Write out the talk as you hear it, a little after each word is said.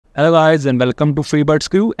Hello guys and welcome to Freebirds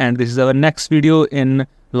Crew, and this is our next video in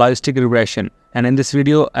Logistic Regression. And in this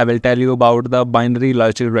video I will tell you about the binary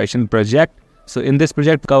logistic regression project. So in this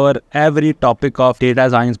project we cover every topic of data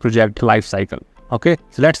science project lifecycle. Okay,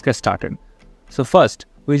 so let's get started. So first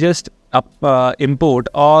we just import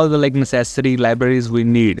all the necessary libraries we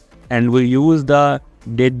need, and we use the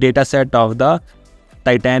dataset of the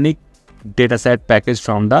Titanic dataset package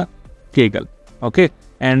from the Kaggle. Okay.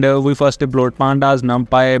 And we first import pandas,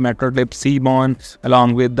 numpy, matplotlib, cbon,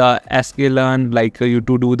 along with the sklearn, you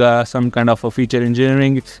to do the some kind of a feature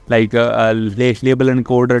engineering, like label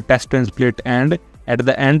encoder, test and split, and at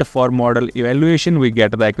the end for model evaluation we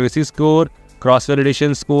get the accuracy score, cross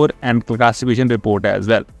validation score, and classification report as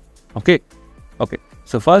well. Okay.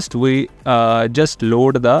 So first we just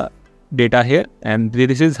load the data here, and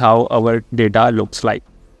this is how our data looks like.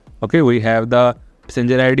 Okay, we have the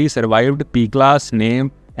passenger ID, survived, P class,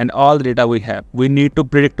 name, and all the data we have. We need to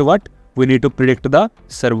predict what? We need to predict the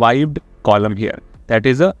survived column here. That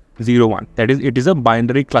is a 0, 1. That is, it is a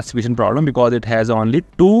binary classification problem because it has only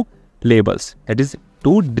two labels. That is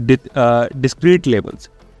two discrete labels.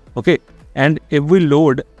 Okay, and if we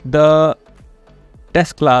load the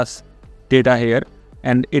test class data here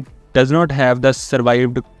and it does not have the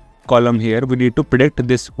survived column here, we need to predict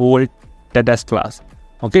this whole test class.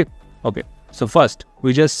 Okay. So first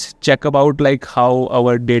we just check about how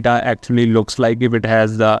our data actually looks like, if it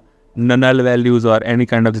has the null values or any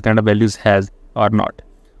kind of values has or not.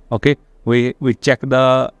 Okay, we check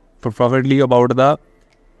the properly about the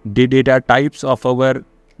data types of our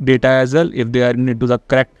data as well, if they are into the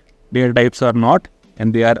correct data types or not,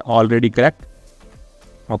 and they are already correct.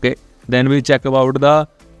 Okay, then we check about the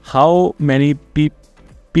how many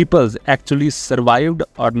peoples actually survived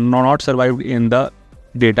or not survived in the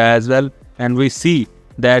data as well, and we see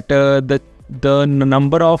that the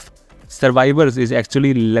number of survivors is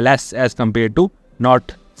actually less as compared to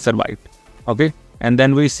not survived. Okay, and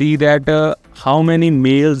then we see that how many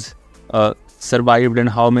males survived and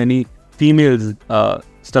how many females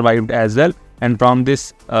survived as well, and from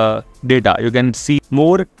this data you can see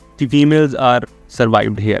more females are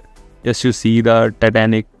survived here. Just you see the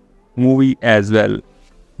Titanic movie as well,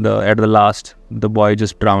 at the last the boy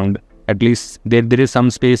just drowned. At least there is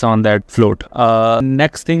some space on that float.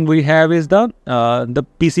 Next thing we have is the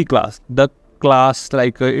PC class. The class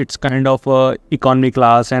it's kind of a economy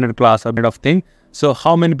class, standard class, kind of thing. So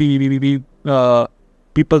how many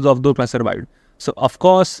people of those class survived? So of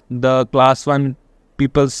course the class 1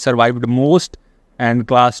 people survived most, and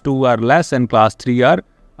class 2 are less, and class 3 are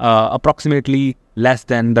approximately less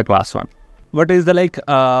than the class 1. What is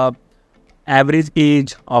the average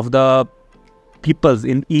age of the peoples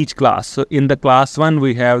in each class? So in the class 1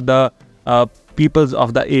 we have the peoples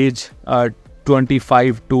of the age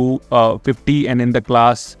 25 to 50, and in the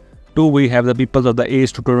class 2 we have the peoples of the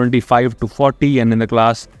age to 25 to 40, and in the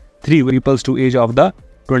class 3 peoples to age of the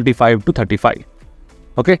 25 to 35.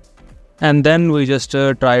 Okay, and then we just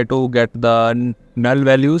try to get the null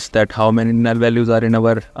values, that how many null values are in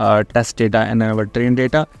our test data and our train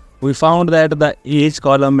data. We found that the age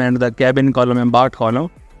column and the cabin column and embarked column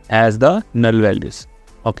has the null values.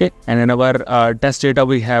 Okay, and in our test data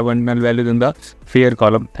we have a null values in the fare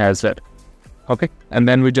column as well. Okay, and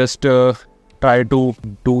then we just try to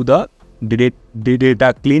do the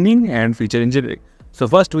data cleaning and feature engineering. So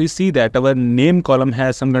first we see that our name column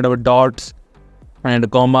has some kind of dots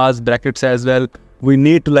and commas, brackets as well. We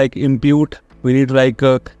need to impute, we need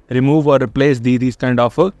to remove or replace these kind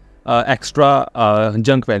of extra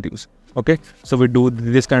junk values. Okay, so we do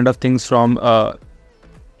this kind of things from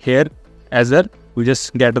here as well. We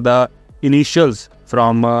just get the initials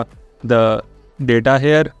from the data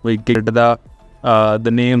here. We get the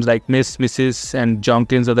names like Miss, Mrs, and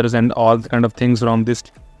Jenkins, others, and all kind of things from this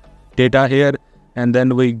data here. And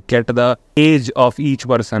then we get the age of each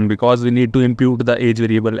person, because we need to impute the age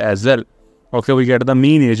variable as well. Okay, we get the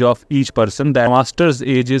mean age of each person. The master's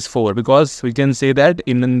age is 4, because we can say that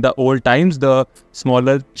in the old times the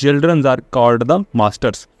smaller children are called the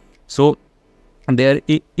masters. So their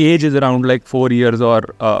age is around 4 years or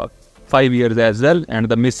 5 years as well, and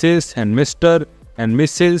the Mrs. and Mr. and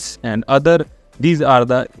Mrs. and other, these are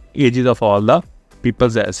the ages of all the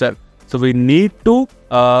peoples as well. So we need to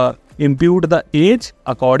impute the age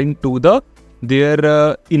according to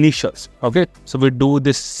their initials. Okay, so we do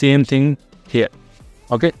this same thing here.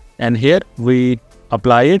 Okay, and here we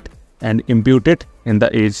apply it and impute it in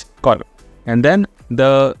the age column, and then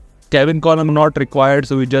the cabin column not required,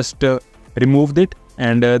 so we just removed it,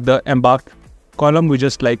 and the embarked column we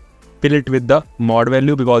just fill it with the mod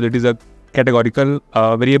value, because it is a categorical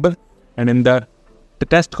variable, and in the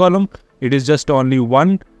test column it is just only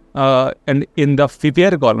one and in the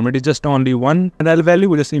pair column, it is just only one null value.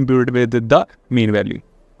 We just impute it with the mean value.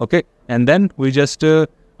 Okay, and then we just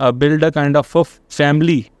build a kind of a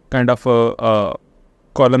family kind of a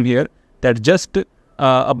column here that just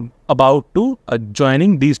about to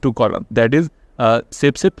joining these two columns, that is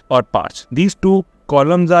sip or parch. These two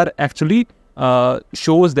columns are actually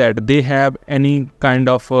shows that they have any kind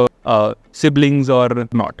of siblings or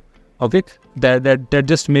not. Okay, that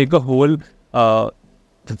just make a whole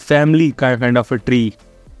family kind of a tree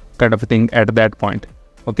kind of a thing at that point.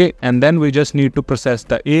 Okay, and then we just need to process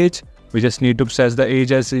the age. We just need to process the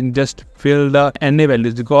age as in just fill the NA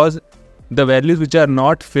values, because the values which are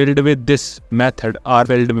not filled with this method are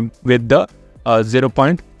filled with the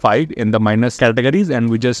 0.5 in the minus categories, and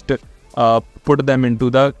we just put them into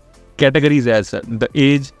the categories as the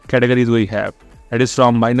age categories we have, that is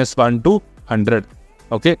from -1 to 100.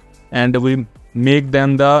 Okay, and we make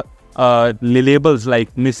them the labels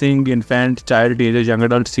like missing, infant, child, teenagers, young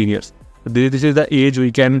adult, seniors. This is the age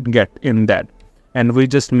we can get in that, and we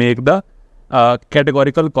just make the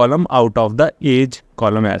categorical column out of the age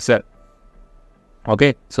column as well.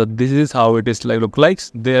 Okay, so this is how it is look like.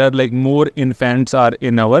 There are like more infants are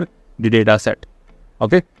in our data set.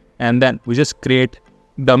 Okay, and then we just create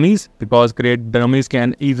dummies, because create dummies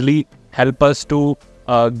can easily help us to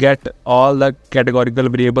get all the categorical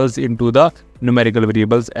variables into the numerical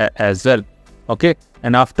variables as well. Okay,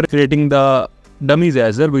 and after creating the dummies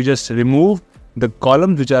as well, we just remove the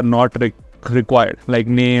columns which are not required, like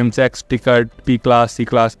name, sex, ticket, P class, C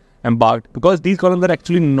class, embarked, because these columns are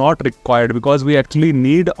actually not required, because we actually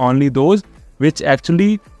need only those which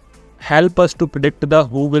actually help us to predict the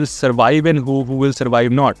who will survive and who will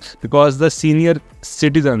survive not, because the senior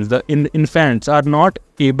citizens, the infants are not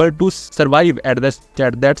able to survive at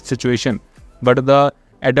that situation, but the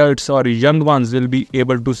adults or young ones will be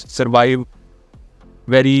able to survive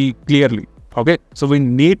very clearly. Okay, so we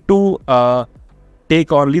need to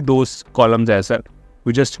take only those columns as well.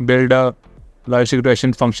 We just build a logistic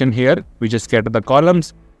regression function here. We just get the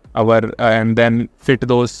columns and then fit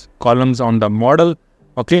those columns on the model.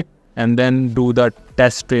 Okay, and then do the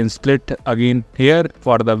test train split again here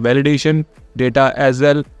for the validation data as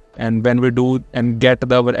well. And when we do and get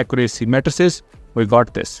our accuracy matrices, we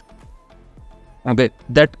got this. Okay,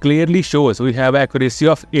 that clearly shows we have accuracy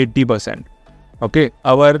of 80%. Okay,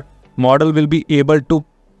 our model will be able to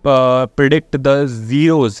predict the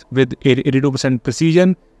zeros with 82%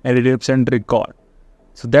 precision and 80% recall.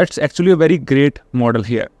 So that's actually a very great model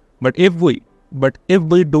here. But if we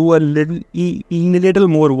do a little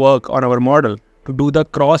more work on our model to do the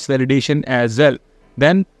cross validation as well,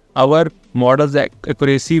 then our model's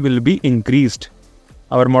accuracy will be increased.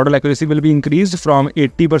 Our model accuracy will be increased from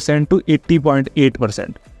 80% to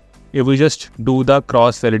 80.8% if we just do the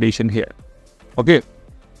cross validation here. Okay,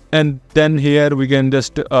 and then here we can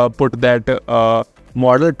just put that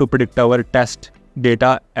model to predict our test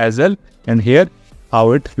data as well, and here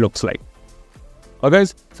how it looks like. Okay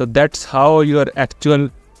guys, so that's how your actual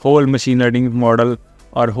whole machine learning model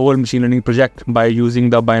or whole machine learning project by using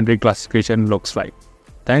the binary classification looks like.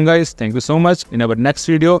 Thank guys, thank you so much. In our next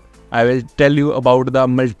video, I will tell you about the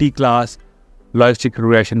multi-class logistic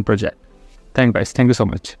regression project. Thank guys, thank you so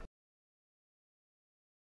much.